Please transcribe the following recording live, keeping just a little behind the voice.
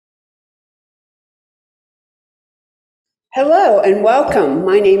Hello and welcome.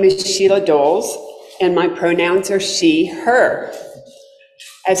 My name is Sheila Doles and my pronouns are she, her.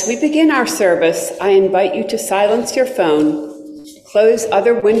 As we begin our service, I invite you to silence your phone, close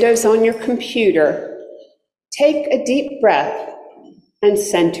other windows on your computer, take a deep breath, and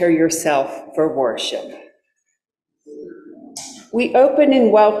center yourself for worship. We open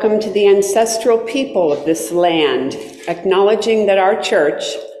in welcome to the ancestral people of this land, acknowledging that our church,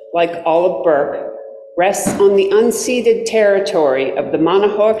 like Olive Burke, rests on the unceded territory of the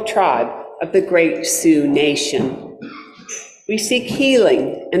Manahoac tribe of the Great Sioux Nation. We seek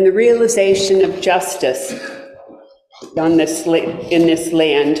healing and the realization of justice in this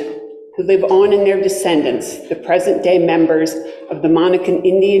land, who live on in their descendants, the present-day members of the Monacan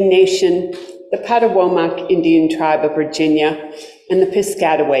Indian Nation, the Patawomac Indian Tribe of Virginia, and the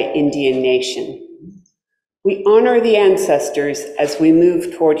Piscataway Indian Nation. We honor the ancestors as we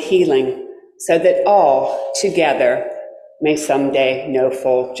move toward healing, so that all together may someday know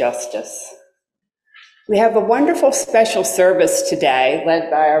full justice. We have a wonderful special service today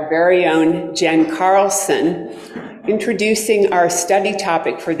led by our very own Jenn Carlson, introducing our study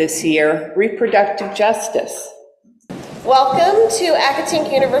topic for this year, reproductive justice. Welcome to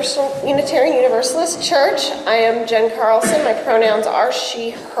Accotink Unitarian Universalist Church. I am Jenn Carlson. My pronouns are she,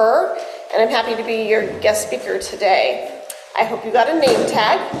 her, and I'm happy to be your guest speaker today. I hope you got a name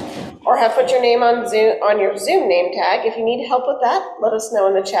tag or have put your name on your Zoom name tag. If you need help with that, let us know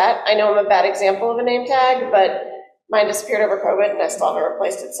in the chat. I know I'm a bad example of a name tag, but mine disappeared over COVID and I still haven't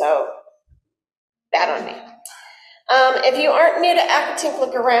replaced it, so bad on me. If you aren't new to Accotink,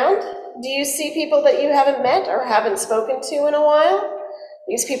 look around. Do you see people that you haven't met or haven't spoken to in a while?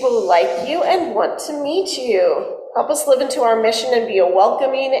 These people like you and want to meet you. Help us live into our mission and be a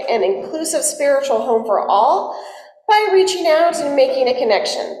welcoming and inclusive spiritual home for all by reaching out and making a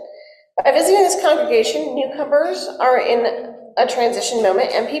connection. By visiting this congregation, newcomers are in a transition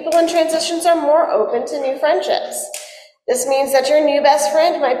moment, and people in transitions are more open to new friendships. This means that your new best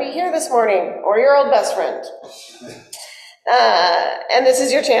friend might be here this morning, or your old best friend. And this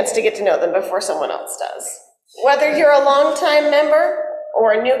is your chance to get to know them before someone else does. Whether you're a longtime member,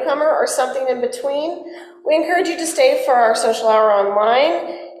 or a newcomer, or something in between, we encourage you to stay for our social hour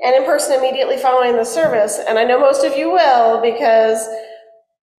online and in person immediately following the service. And I know most of you will, because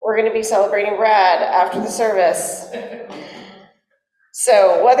we're going to be celebrating Rad after the service.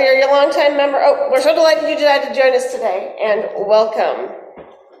 So whether you're a longtime member, we're so delighted you decided to join us today, and welcome.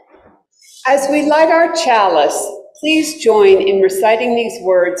 As we light our chalice, please join in reciting these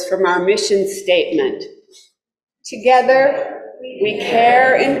words from our mission statement. Together, we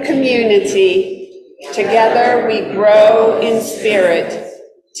care in community. Together, we grow in spirit.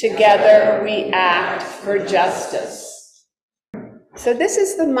 Together, we act for justice. So this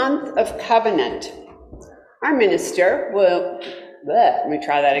is the month of covenant. Our minister will, let me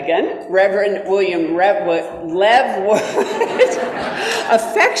try that again, Reverend William Lev,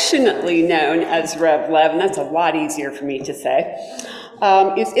 affectionately known as Rev Lev, and that's a lot easier for me to say,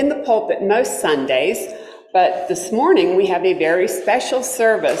 is in the pulpit most Sundays, but this morning we have a very special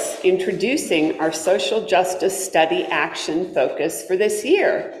service introducing our social justice study action focus for this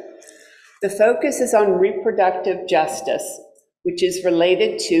year. The focus is on reproductive justice, which is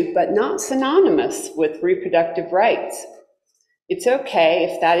related to, but not synonymous with, reproductive rights. It's okay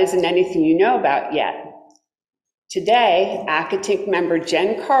if that isn't anything you know about yet. Today, Accotink member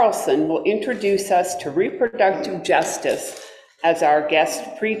Jenn Carlson will introduce us to reproductive justice as our guest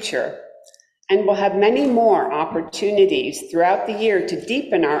preacher, and we'll have many more opportunities throughout the year to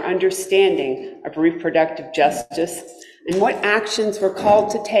deepen our understanding of reproductive justice and what actions we're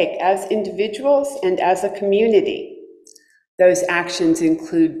called to take as individuals and as a community. Those actions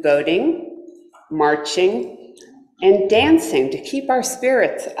include voting, marching, and dancing to keep our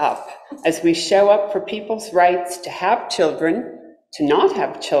spirits up as we show up for people's rights to have children, to not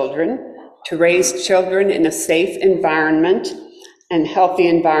have children, to raise children in a safe environment and healthy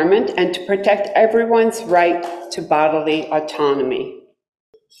environment, and to protect everyone's right to bodily autonomy.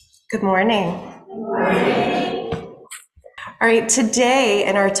 Good morning. Good morning. All right, today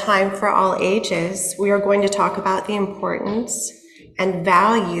in our Time for All Ages, we are going to talk about the importance and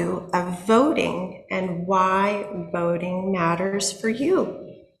value of voting and why voting matters for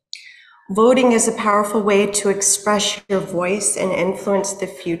you. Voting is a powerful way to express your voice and influence the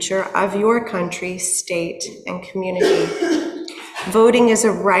future of your country, state, and community. Voting is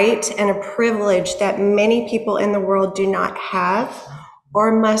a right and a privilege that many people in the world do not have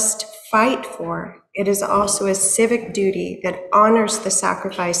or must fight for. It is also a civic duty that honors the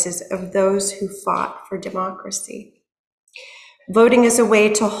sacrifices of those who fought for democracy. Voting is a way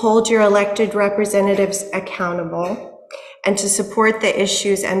to hold your elected representatives accountable and to support the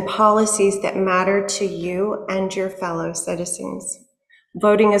issues and policies that matter to you and your fellow citizens.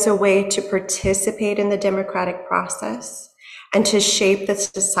 Voting is a way to participate in the democratic process and to shape the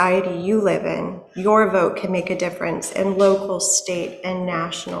society you live in. Your vote can make a difference in local, state, and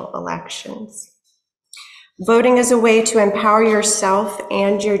national elections. Voting is a way to empower yourself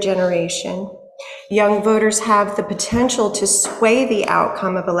and your generation. Young voters have the potential to sway the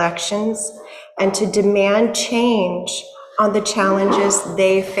outcome of elections and to demand change on the challenges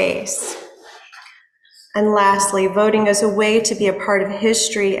they face. And lastly, voting is a way to be a part of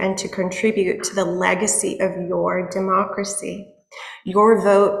history and to contribute to the legacy of your democracy. Your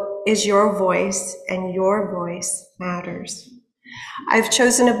vote is your voice, and your voice matters. I've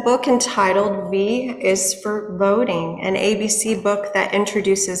chosen a book entitled V is for Voting, an ABC book that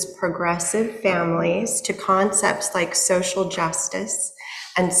introduces progressive families to concepts like social justice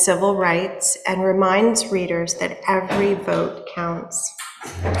and civil rights and reminds readers that every vote counts.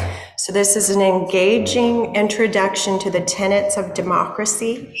 So this is an engaging introduction to the tenets of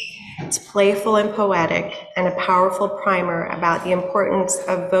democracy. It's playful and poetic and a powerful primer about the importance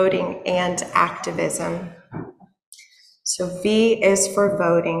of voting and activism. So V is for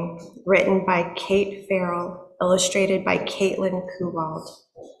Voting, written by Kate Farrell, illustrated by Caitlin Kuwald.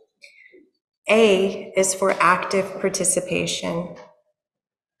 A is for active participation.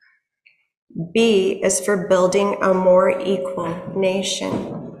 B is for building a more equal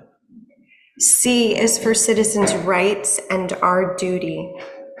nation. C is for citizens' rights and our duty.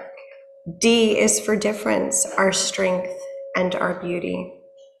 D is for difference, our strength and our beauty.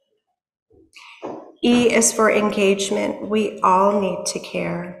 E is for engagement, we all need to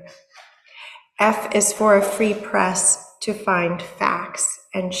care. F is for a free press to find facts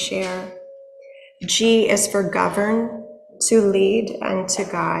and share. G is for govern, to lead and to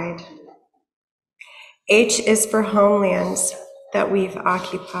guide. H is for homelands that we've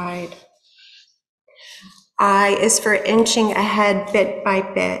occupied. I is for inching ahead bit by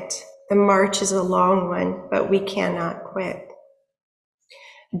bit. The march is a long one, but we cannot quit.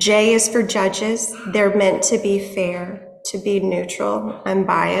 J is for judges. They're meant to be fair, to be neutral,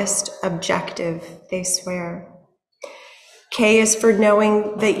 unbiased, objective, they swear. K is for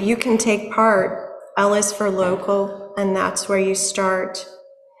knowing that you can take part. L is for local, and that's where you start.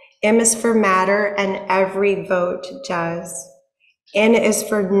 M is for matter, and every vote does. N is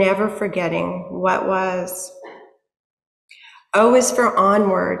for never forgetting what was. O is for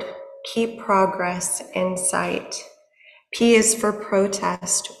onward, keep progress in sight. P is for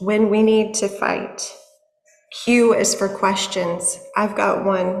protest, when we need to fight. Q is for questions, I've got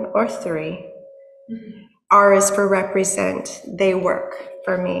one or three. R is for represent, they work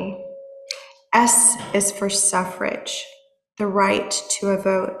for me. S is for suffrage, the right to a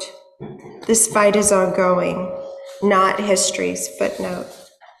vote. This fight is ongoing, not history's footnote.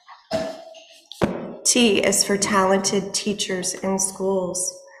 T is for talented teachers in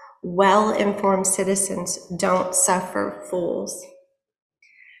schools. Well-informed citizens don't suffer fools.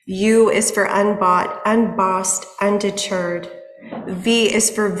 U is for unbought, unbossed, undeterred. V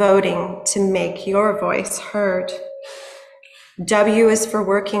is for voting to make your voice heard. W is for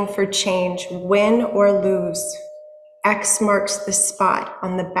working for change, win or lose. X marks the spot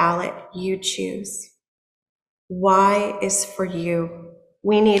on the ballot you choose. Y is for you.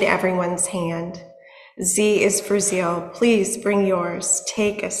 We need everyone's hand. Z is for zeal. Please bring yours.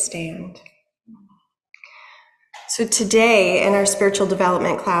 Take a stand. So today in our spiritual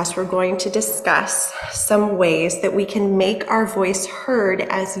development class, we're going to discuss some ways that we can make our voice heard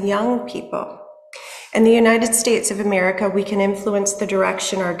as young people. In the United States of America, we can influence the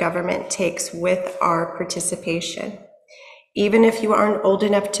direction our government takes with our participation. Even if you aren't old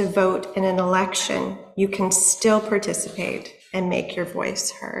enough to vote in an election, you can still participate and make your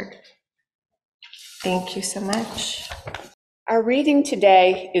voice heard. Thank you so much. Our reading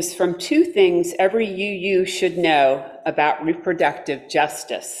today is from Two Things Every UU Should Know About Reproductive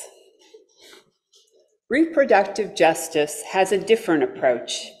Justice. Reproductive justice has a different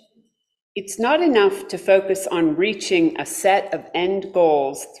approach. It's not enough to focus on reaching a set of end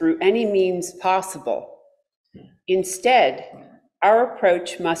goals through any means possible. Instead, our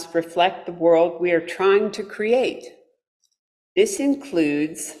approach must reflect the world we are trying to create. This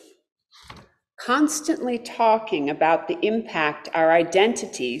includes constantly talking about the impact our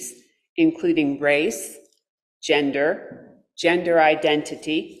identities, including race, gender, gender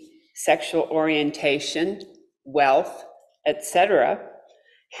identity, sexual orientation, wealth, etc.,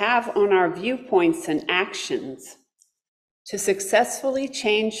 have on our viewpoints and actions. To successfully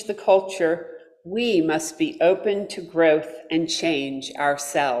change the culture, we must be open to growth and change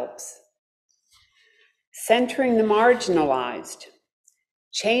ourselves. centering the marginalized.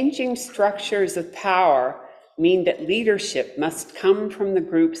 Changing structures of power mean that leadership must come from the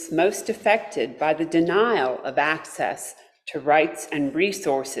groups most affected by the denial of access to rights and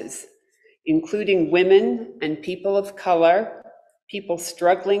resources, including women and people of color, people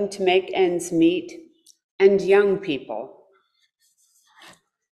struggling to make ends meet, and young people.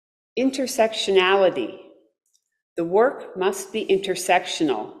 Intersectionality. The work must be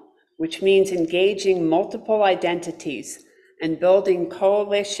intersectional, which means engaging multiple identities and building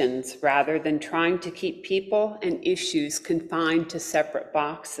coalitions rather than trying to keep people and issues confined to separate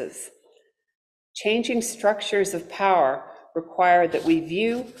boxes. Changing structures of power require that we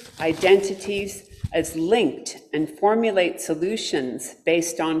view identities as linked and formulate solutions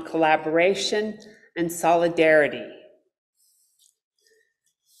based on collaboration and solidarity.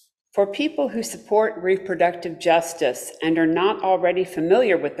 For people who support reproductive justice and are not already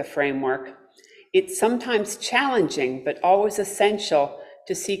familiar with the framework, it's sometimes challenging but always essential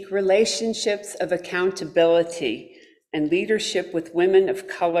to seek relationships of accountability and leadership with women of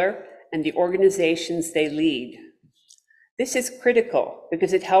color and the organizations they lead. This is critical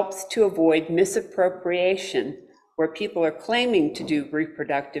because it helps to avoid misappropriation where people are claiming to do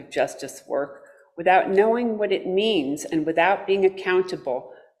reproductive justice work without knowing what it means and without being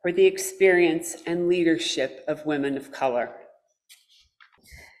accountable for the experience and leadership of women of color.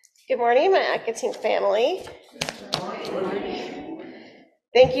 Good morning, my Accotink family.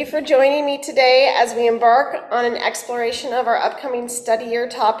 Thank you for joining me today as we embark on an exploration of our upcoming study year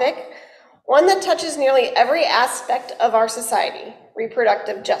topic, one that touches nearly every aspect of our society,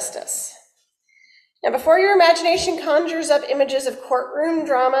 reproductive justice. Now, before your imagination conjures up images of courtroom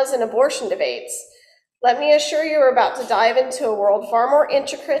dramas and abortion debates, let me assure you we're about to dive into a world far more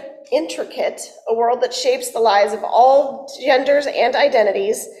intricate, a world that shapes the lives of all genders and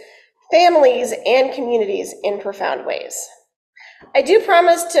identities, families and communities in profound ways. I do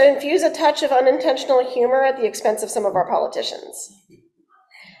promise to infuse a touch of unintentional humor at the expense of some of our politicians.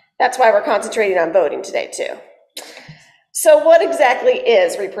 That's why we're concentrating on voting today, too. So what exactly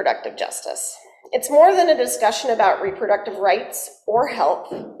is reproductive justice? It's more than a discussion about reproductive rights or health.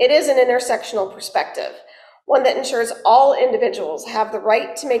 It is an intersectional perspective, one that ensures all individuals have the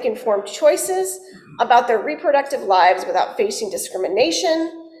right to make informed choices about their reproductive lives without facing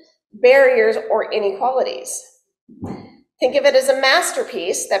discrimination, barriers, or inequalities. Think of it as a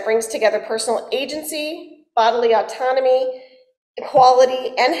masterpiece that brings together personal agency, bodily autonomy,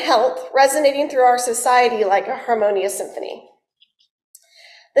 equality, and health, resonating through our society like a harmonious symphony.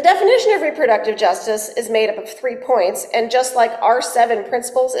 The definition of reproductive justice is made up of 3 points, and just like our 7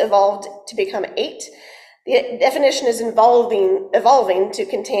 principles evolved to become 8, the definition is evolving to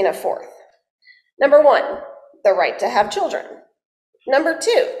contain a 4th. Number 1, the right to have children. Number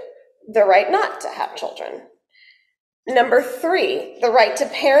 2, the right not to have children. Number 3, the right to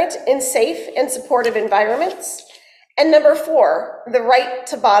parent in safe and supportive environments. And number 4, the right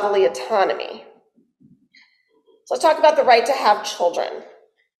to bodily autonomy. So let's talk about the right to have children.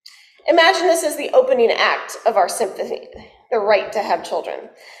 Imagine this as the opening act of our symphony, the right to have children.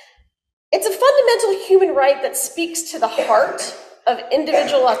 It's a fundamental human right that speaks to the heart of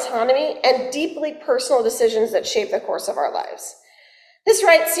individual autonomy and deeply personal decisions that shape the course of our lives. This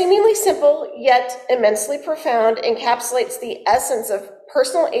right, seemingly simple yet immensely profound, encapsulates the essence of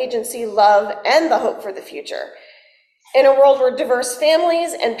personal agency, love, and the hope for the future. In a world where diverse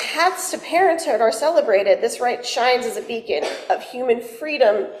families and paths to parenthood are celebrated, this right shines as a beacon of human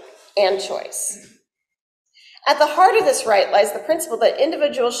freedom and choice. At the heart of this right lies the principle that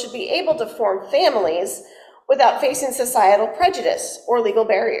individuals should be able to form families without facing societal prejudice or legal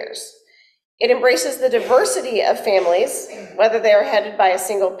barriers. It embraces the diversity of families, whether they are headed by a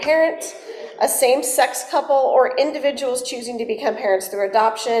single parent, a same-sex couple, or individuals choosing to become parents through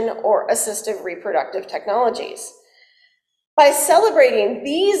adoption or assistive reproductive technologies. By celebrating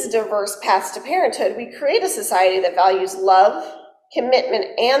these diverse paths to parenthood, we create a society that values love,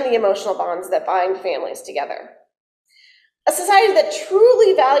 commitment, and the emotional bonds that bind families together. A society that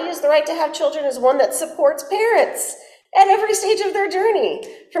truly values the right to have children is one that supports parents at every stage of their journey,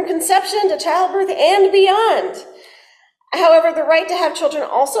 from conception to childbirth and beyond. However, the right to have children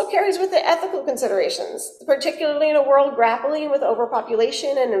also carries with it ethical considerations, particularly in a world grappling with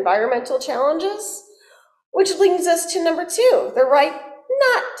overpopulation and environmental challenges, which brings us to number 2, the right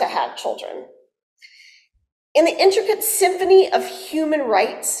not to have children. In the intricate symphony of human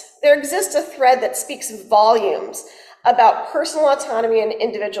rights, there exists a thread that speaks volumes about personal autonomy and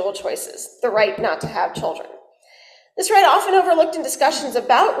individual choices, the right not to have children. This right, often overlooked in discussions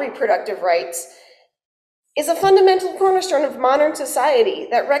about reproductive rights, is a fundamental cornerstone of modern society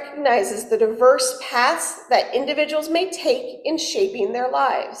that recognizes the diverse paths that individuals may take in shaping their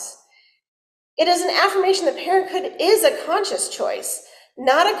lives. It is an affirmation that parenthood is a conscious choice,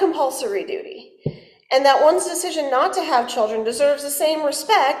 not a compulsory duty, and that one's decision not to have children deserves the same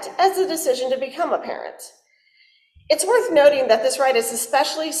respect as the decision to become a parent. It's worth noting that this right is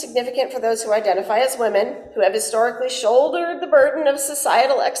especially significant for those who identify as women, who have historically shouldered the burden of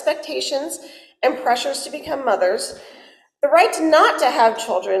societal expectations and pressures to become mothers. The right not to have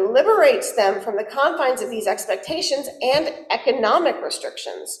children liberates them from the confines of these expectations and economic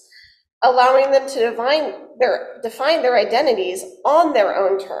restrictions, allowing them to define their identities on their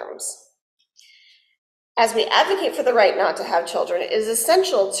own terms. As we advocate for the right not to have children, it is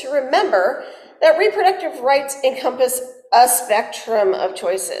essential to remember that reproductive rights encompass a spectrum of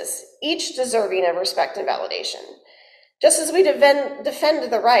choices, each deserving of respect and validation. Just as we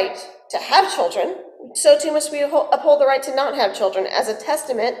defend the right to have children, so too must we uphold the right to not have children as a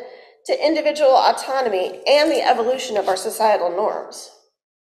testament to individual autonomy and the evolution of our societal norms.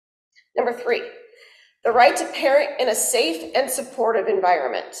 Number 3, the right to parent in a safe and supportive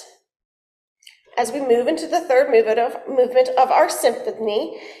environment. As we move into the third movement of our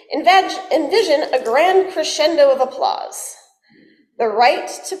symphony, envision a grand crescendo of applause. The right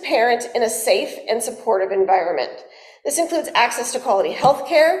to parent in a safe and supportive environment. This includes access to quality health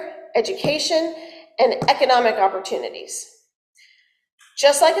care, education, and economic opportunities.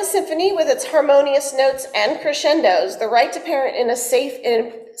 Just like a symphony with its harmonious notes and crescendos, the right to parent in a safe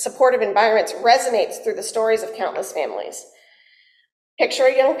and supportive environment resonates through the stories of countless families. Picture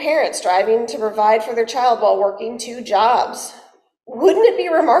a young parent striving to provide for their child while working 2 jobs. Wouldn't it be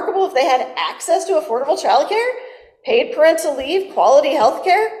remarkable if they had access to affordable childcare, paid parental leave, quality health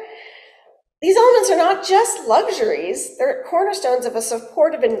care? These elements are not just luxuries, they're cornerstones of a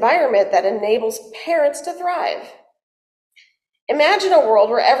supportive environment that enables parents to thrive. Imagine a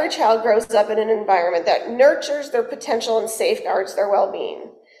world where every child grows up in an environment that nurtures their potential and safeguards their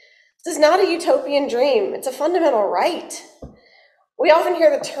well-being. This is not a utopian dream, it's a fundamental right. We often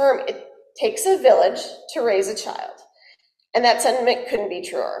hear the term, it takes a village to raise a child, and that sentiment couldn't be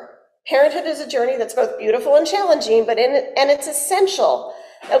truer. Parenthood is a journey that's both beautiful and challenging, and it's essential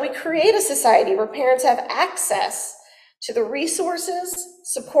that we create a society where parents have access to the resources,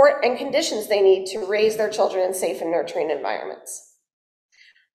 support, and conditions they need to raise their children in safe and nurturing environments.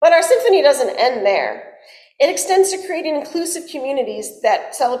 But our symphony doesn't end there. It extends to creating inclusive communities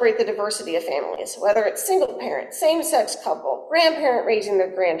that celebrate the diversity of families, whether it's single parent, same-sex couple, grandparent raising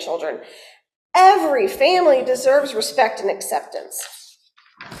their grandchildren. Every family deserves respect and acceptance.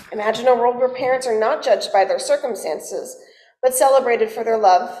 Imagine a world where parents are not judged by their circumstances, but celebrated for their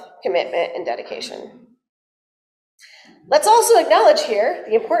love, commitment, and dedication. Let's also acknowledge here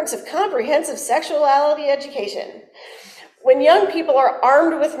the importance of comprehensive sexuality education. When young people are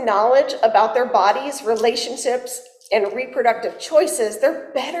armed with knowledge about their bodies, relationships, and reproductive choices,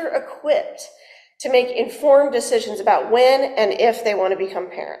 they're better equipped to make informed decisions about when and if they want to become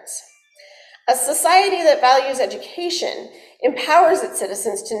parents. A society that values education empowers its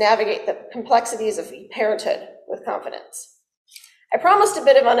citizens to navigate the complexities of parenthood with confidence. I promised a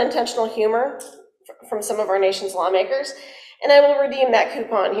bit of unintentional humor from some of our nation's lawmakers, and I will redeem that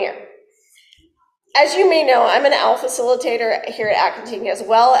coupon here. As you may know, I'm an ALF facilitator here at Accotink, as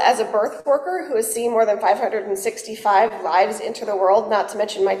well as a birth worker who has seen more than 565 lives enter the world, not to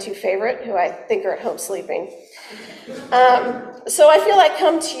mention my 2 favorite, who I think are at home sleeping. So I feel I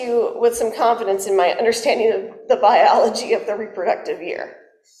come to you with some confidence in my understanding of the biology of the reproductive year.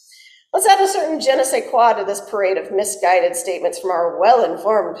 Let's add a certain je ne sais quoi to this parade of misguided statements from our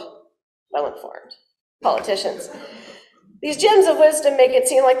well-informed politicians. These gems of wisdom make it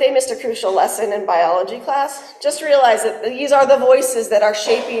seem like they missed a crucial lesson in biology class. Just realize that these are the voices that are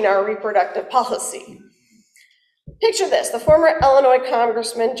shaping our reproductive policy. Picture this, the former Illinois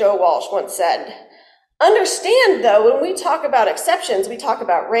Congressman Joe Walsh once said, "Understand, though, when we talk about exceptions, we talk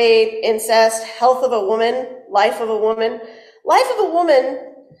about rape, incest, health of a woman, life of a woman. Life of a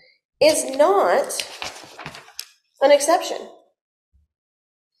woman is not an exception."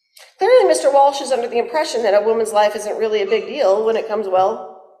 Clearly, Mr. Walsh is under the impression that a woman's life isn't really a big deal when it comes,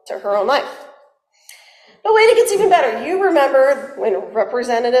 well, to her own life. But wait, it gets even better. You remember when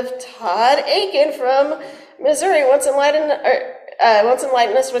Representative Todd Akin from Missouri once enlightened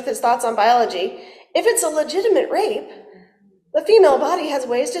us with his thoughts on biology. If it's a legitimate rape, the female body has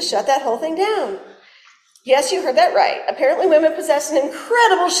ways to shut that whole thing down. Yes, you heard that right. Apparently women possess an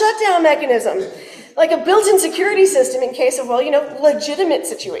incredible shutdown mechanism, like a built-in security system in case of, well, legitimate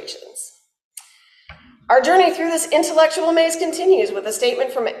situations. Our journey through this intellectual maze continues with a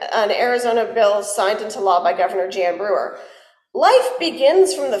statement from an Arizona bill signed into law by Governor Jan Brewer. Life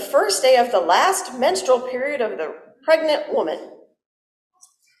begins from the first day of the last menstrual period of the pregnant woman.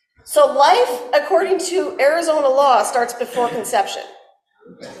 So life, according to Arizona law, starts before conception.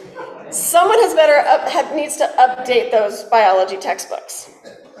 Someone needs to update those biology textbooks.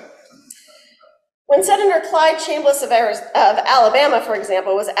 When Senator Clyde Chambliss of Alabama, for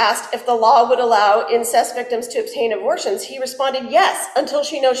example, was asked if the law would allow incest victims to obtain abortions, he responded, yes, until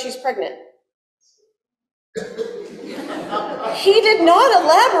she knows she's pregnant. He did not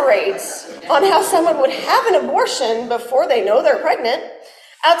elaborate on how someone would have an abortion before they know they're pregnant,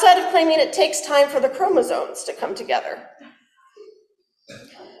 outside of claiming it takes time for the chromosomes to come together.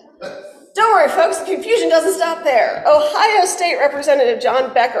 Don't worry, folks, the confusion doesn't stop there. Ohio State Representative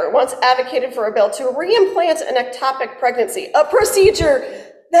John Becker once advocated for a bill to reimplant an ectopic pregnancy, a procedure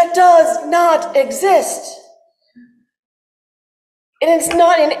that does not exist. And it's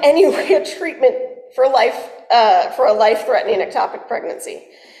not in any way a treatment for a life-threatening ectopic pregnancy.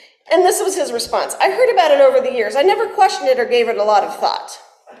 And this was his response. I heard about it over the years. I never questioned it or gave it a lot of thought.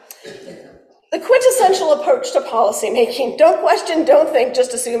 The quintessential approach to policymaking: don't question, don't think,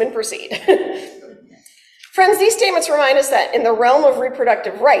 just assume and proceed. Friends, these statements remind us that in the realm of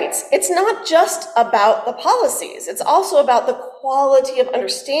reproductive rights, it's not just about the policies, it's also about the quality of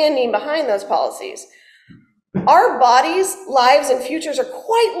understanding behind those policies. Our bodies, lives, and futures are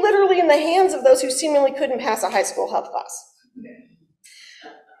quite literally in the hands of those who seemingly couldn't pass a high school health class.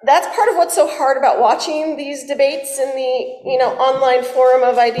 That's part of what's so hard about watching these debates in the online forum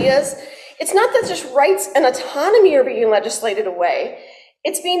of ideas. It's not that just rights and autonomy are being legislated away.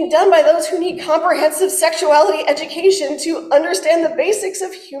 It's being done by those who need comprehensive sexuality education to understand the basics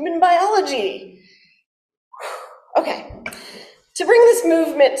of human biology. Okay, to bring this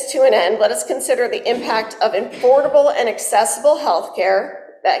movement to an end, let us consider the impact of affordable and accessible healthcare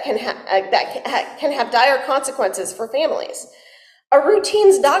that can have dire consequences for families. A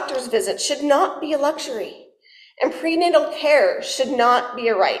routine doctor's visit should not be a luxury. And prenatal care should be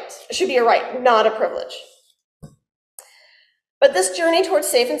a right, not a privilege. But this journey towards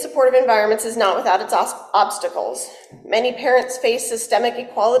safe and supportive environments is not without its obstacles. Many parents face systemic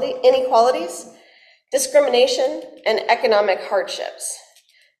inequalities, discrimination, and economic hardships.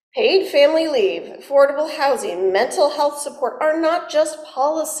 Paid family leave, affordable housing, mental health support are not just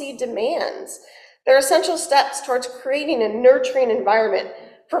policy demands. They're essential steps towards creating a nurturing environment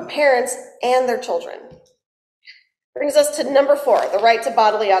for parents and their children. Brings us to number 4, the right to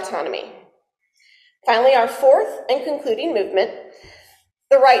bodily autonomy. Finally, our fourth and concluding movement,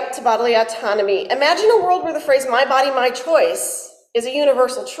 the right to bodily autonomy. Imagine a world where the phrase "my body, my choice" is a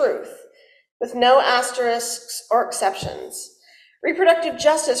universal truth, with no asterisks or exceptions. Reproductive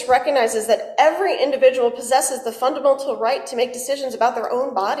justice recognizes that every individual possesses the fundamental right to make decisions about their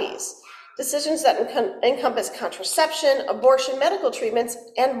own bodies, decisions that encompass contraception, abortion, medical treatments,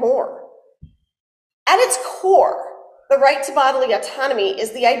 and more. At its core, the right to bodily autonomy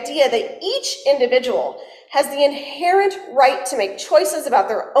is the idea that each individual has the inherent right to make choices about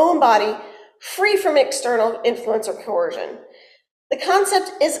their own body, free from external influence or coercion. The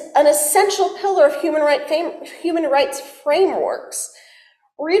concept is an essential pillar of human rights frameworks,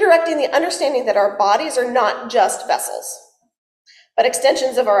 redirecting the understanding that our bodies are not just vessels, but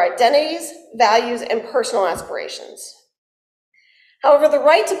extensions of our identities, values, and personal aspirations. However, the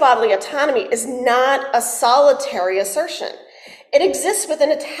right to bodily autonomy is not a solitary assertion. It exists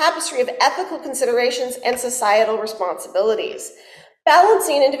within a tapestry of ethical considerations and societal responsibilities.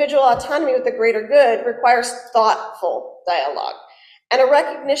 Balancing individual autonomy with the greater good requires thoughtful dialogue and a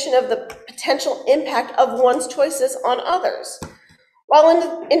recognition of the potential impact of one's choices on others.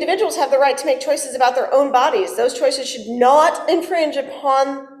 While individuals have the right to make choices about their own bodies, those choices should not infringe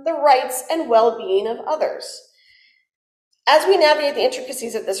upon the rights and well-being of others. As we navigate the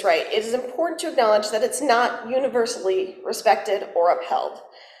intricacies of this right, it is important to acknowledge that it's not universally respected or upheld.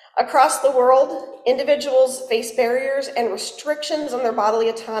 Across the world, individuals face barriers and restrictions on their bodily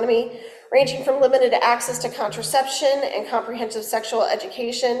autonomy, ranging from limited access to contraception and comprehensive sexual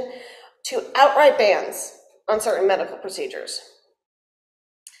education to outright bans on certain medical procedures.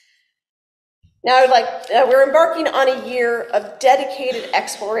 Now, we're embarking on a year of dedicated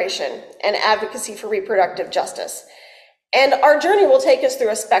exploration and advocacy for reproductive justice. And our journey will take us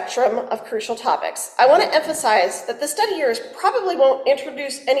through a spectrum of crucial topics. I want to emphasize that the study years probably won't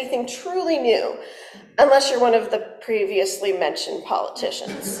introduce anything truly new unless you're one of the previously mentioned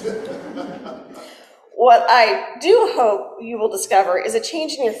politicians. What I do hope you will discover is a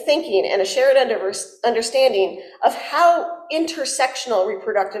change in your thinking and a shared understanding of how intersectional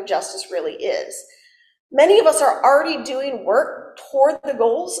reproductive justice really is. Many of us are already doing work toward the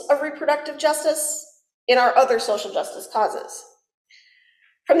goals of reproductive justice in our other social justice causes.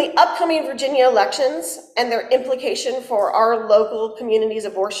 From the upcoming Virginia elections and their implication for our local community's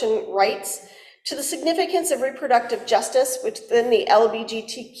abortion rights, to the significance of reproductive justice within the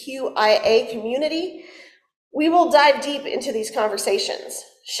LGBTQIA community, we will dive deep into these conversations,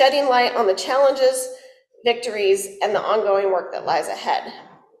 shedding light on the challenges, victories, and the ongoing work that lies ahead.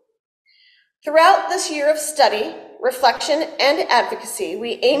 Throughout this year of study, reflection, and advocacy,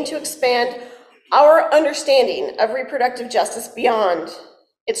 we aim to expand our understanding of reproductive justice beyond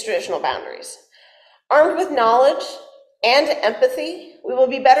its traditional boundaries. Armed with knowledge and empathy, we will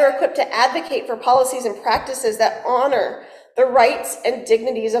be better equipped to advocate for policies and practices that honor the rights and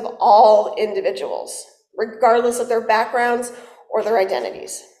dignities of all individuals, regardless of their backgrounds or their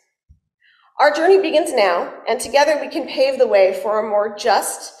identities. Our journey begins now, and together we can pave the way for a more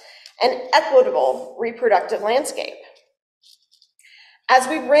just and equitable reproductive landscape. As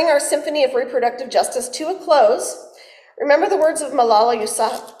we bring our symphony of reproductive justice to a close, remember the words of Malala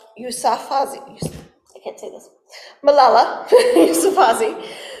Yousafzai,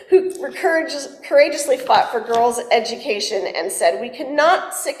 who courageously fought for girls' education and said, "We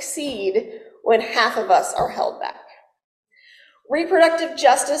cannot succeed when half of us are held back." Reproductive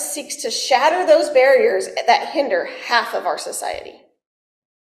justice seeks to shatter those barriers that hinder half of our society.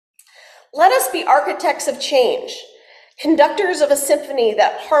 Let us be architects of change, conductors of a symphony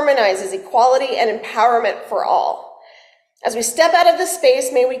that harmonizes equality and empowerment for all. As we step out of this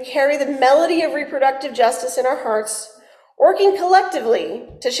space, may we carry the melody of reproductive justice in our hearts, working collectively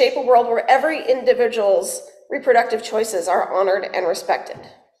to shape a world where every individual's reproductive choices are honored and respected.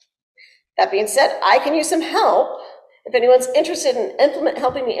 That being said, I can use some help. If anyone's interested in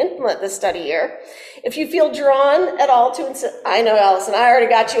helping me implement this study here, if you feel drawn at all to, I know, Allison, I already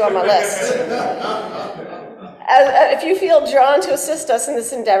got you on my list. If you feel drawn to assist us in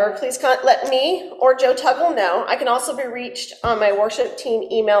this endeavor, please let me or Joe Tuggle know. I can also be reached on my worship team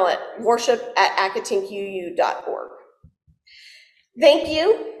email at worship@accotinkuu.org. Thank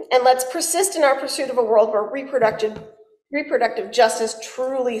you, and let's persist in our pursuit of a world where reproductive justice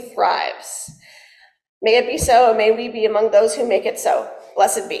truly thrives. May it be so, and may we be among those who make it so.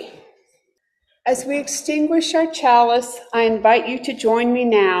 Blessed be. As we extinguish our chalice, I invite you to join me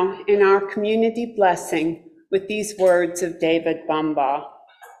now in our community blessing with these words of David Bumbaugh.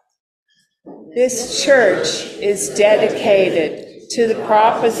 This church is dedicated to the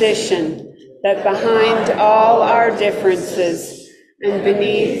proposition that behind all our differences and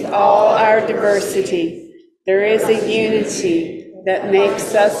beneath all our diversity, there is a unity that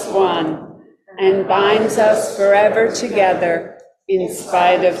makes us one and binds us forever together in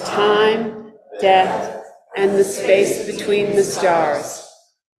spite of time, death, and the space between the stars.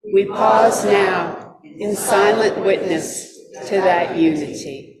 We pause now in silent witness to that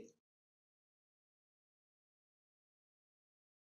unity.